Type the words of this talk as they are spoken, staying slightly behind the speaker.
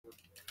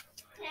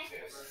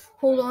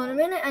Hold on a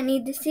minute, I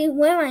need to see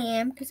where I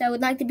am because I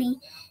would like to be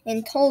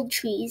in tall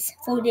trees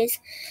for this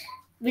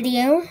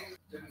video.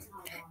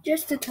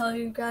 Just to tell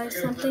you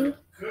guys something,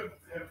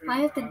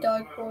 I have the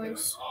dark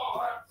horse.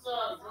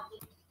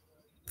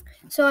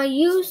 So I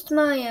used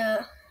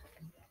my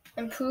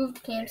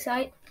improved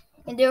campsite,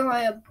 and there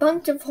are a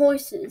bunch of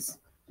horses.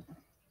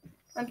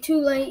 I'm too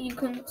late, you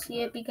couldn't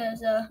see it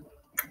because,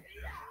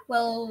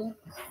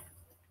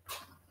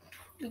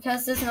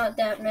 because there's not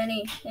that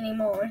many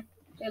anymore.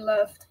 They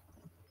left.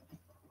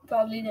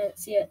 Probably didn't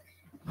see it.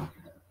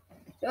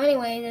 So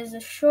anyway, there's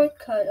a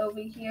shortcut over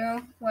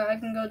here where I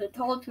can go to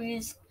Tall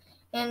Trees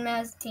and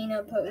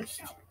Maztina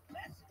Post.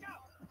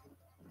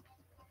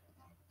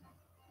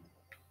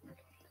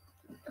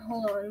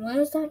 Hold on,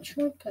 where's that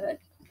shortcut?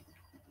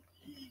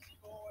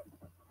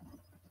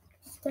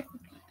 It's definitely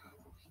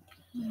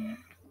here.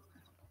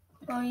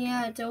 Oh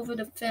yeah, it's over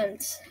the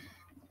fence.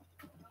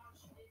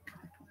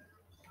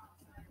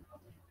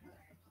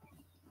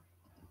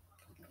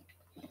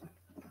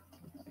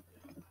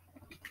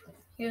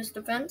 Here's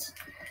the fence.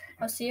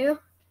 I'll see you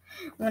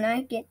when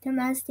I get to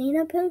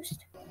Maztina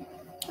Post.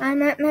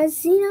 I'm at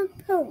Maztina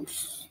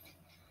Post.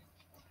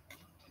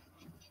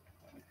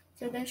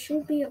 So there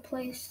should be a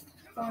place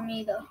for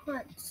me to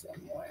hunt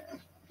somewhere.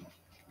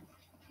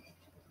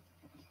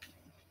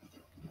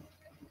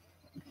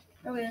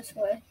 Over this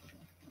way.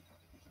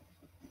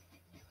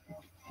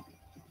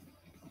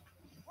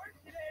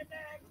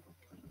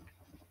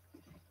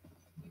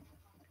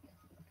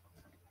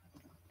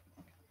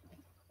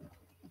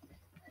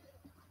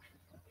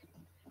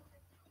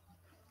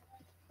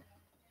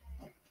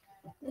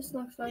 This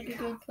looks like a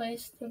good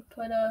place to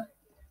put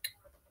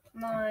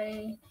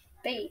my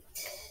bait.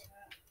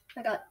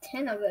 I got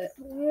 10 of it.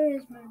 Where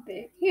is my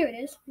bait? Here it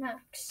is.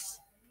 Max.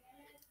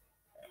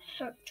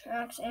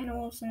 Tracks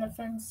animals in the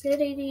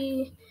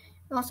vicinity.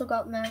 Also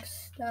got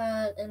max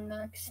stat and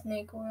max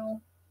snake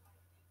oil.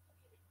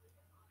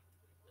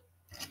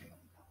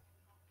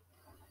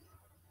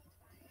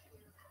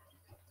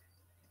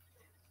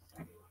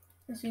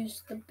 Let's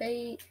use the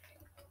bait.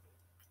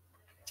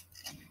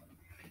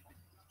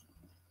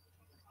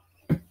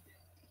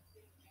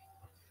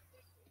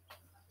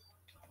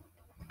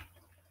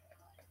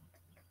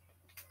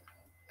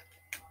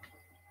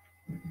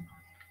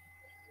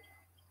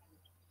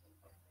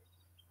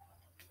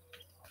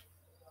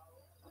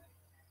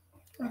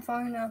 I'm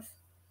far enough.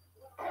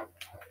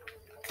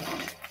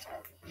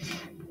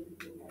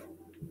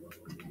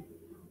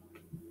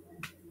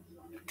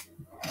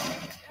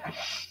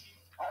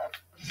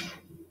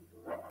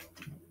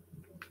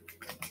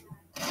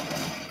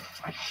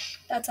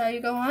 That's how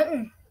you go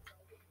hunting.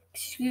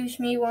 Excuse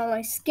me while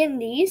I skin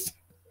these.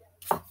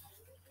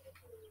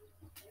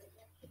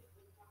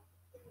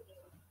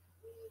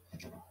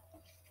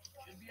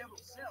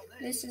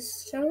 This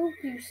is so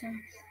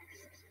gruesome.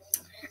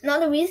 Now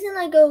the reason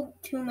I go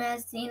to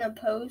Maztina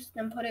Post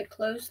and put it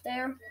close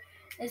there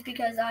is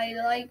because I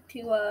like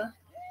to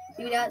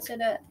do that so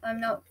that I'm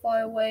not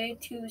far away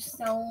to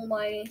sell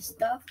my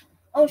stuff.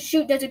 Oh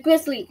shoot, there's a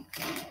grizzly!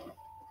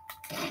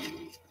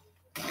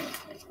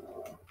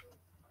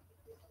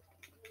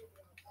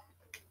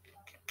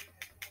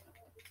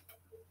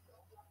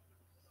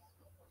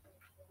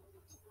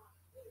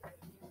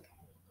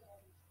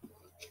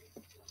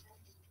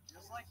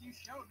 Just like you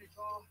showed me,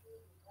 Paul.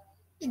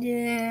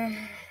 Yeah.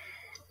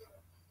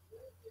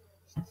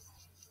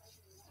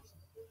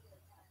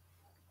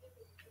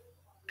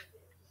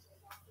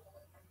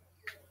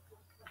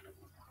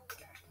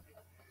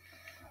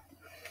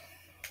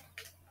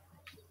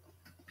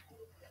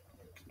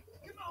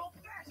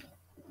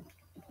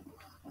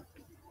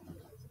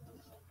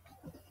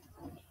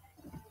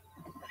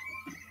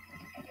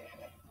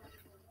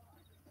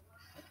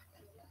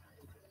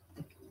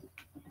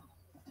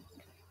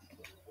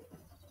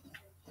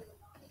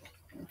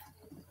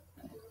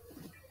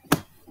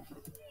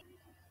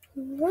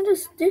 What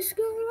does this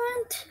guy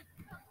want?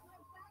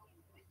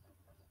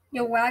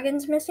 Your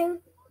wagon's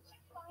missing?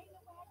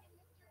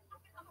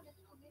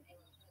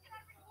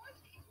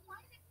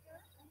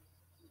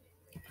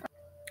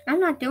 I'm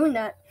not doing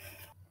that.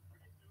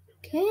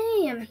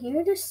 Okay, I'm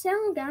here to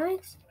sell,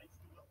 guys.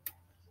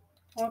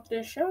 Talk to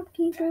the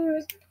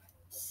shopkeeper.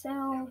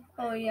 Sell.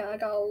 Oh yeah, I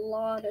got a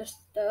lot of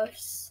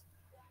stuffs.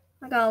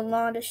 I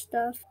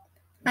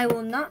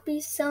will not be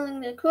selling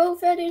the crow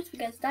feathers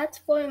because that's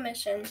for a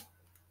mission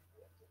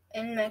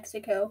in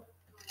Mexico.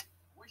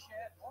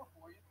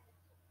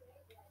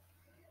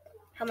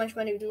 How much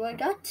money do I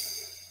got?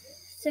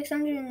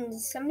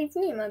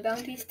 673. My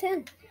bounty's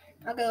 10.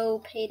 I'll go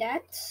pay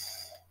that.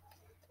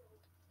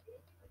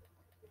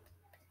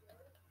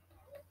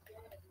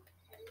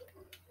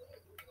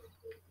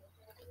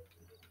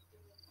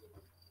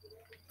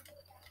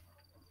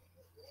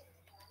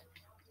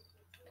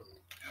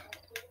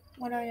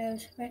 What are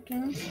those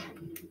raccoons?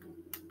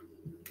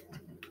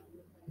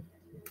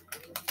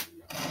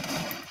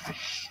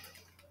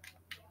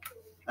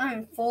 I'm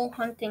in full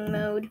hunting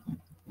mode.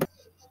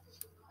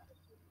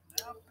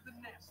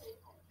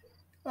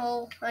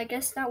 Oh, I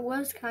guess that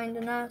was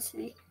kinda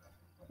nasty.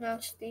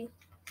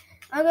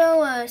 I'll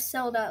go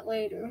sell that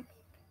later.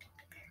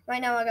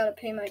 Right now I gotta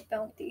pay my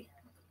bounty.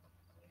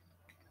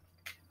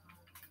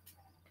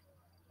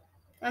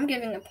 I'm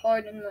giving a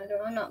pardon letter.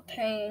 I'm not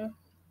paying.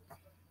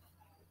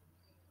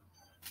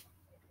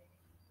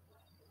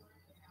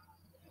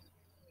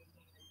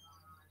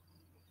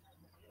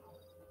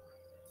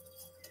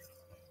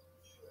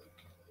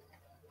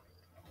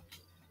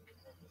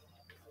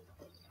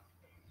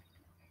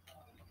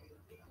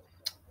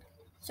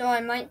 So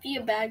I might be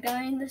a bad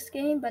guy in this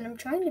game, but I'm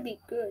trying to be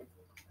good.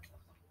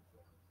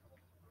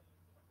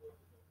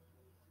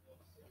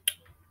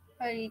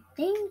 I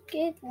think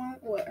it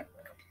won't work.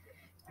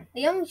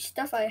 The only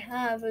stuff I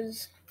have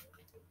is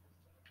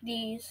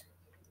these.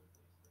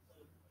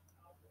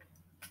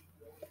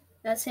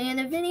 That's the end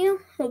of the video.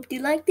 Hope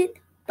you liked it.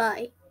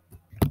 Bye.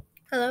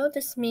 Hello,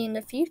 this is me in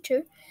the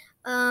future.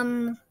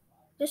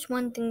 Just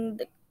one thing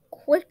to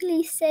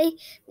quickly say.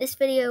 This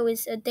video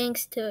is a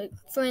thanks to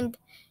a friend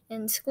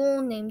in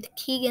school named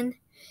Keegan,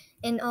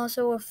 and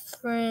also a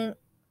friend,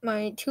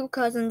 my two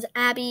cousins,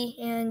 Abby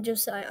and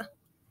Josiah.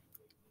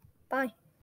 Bye.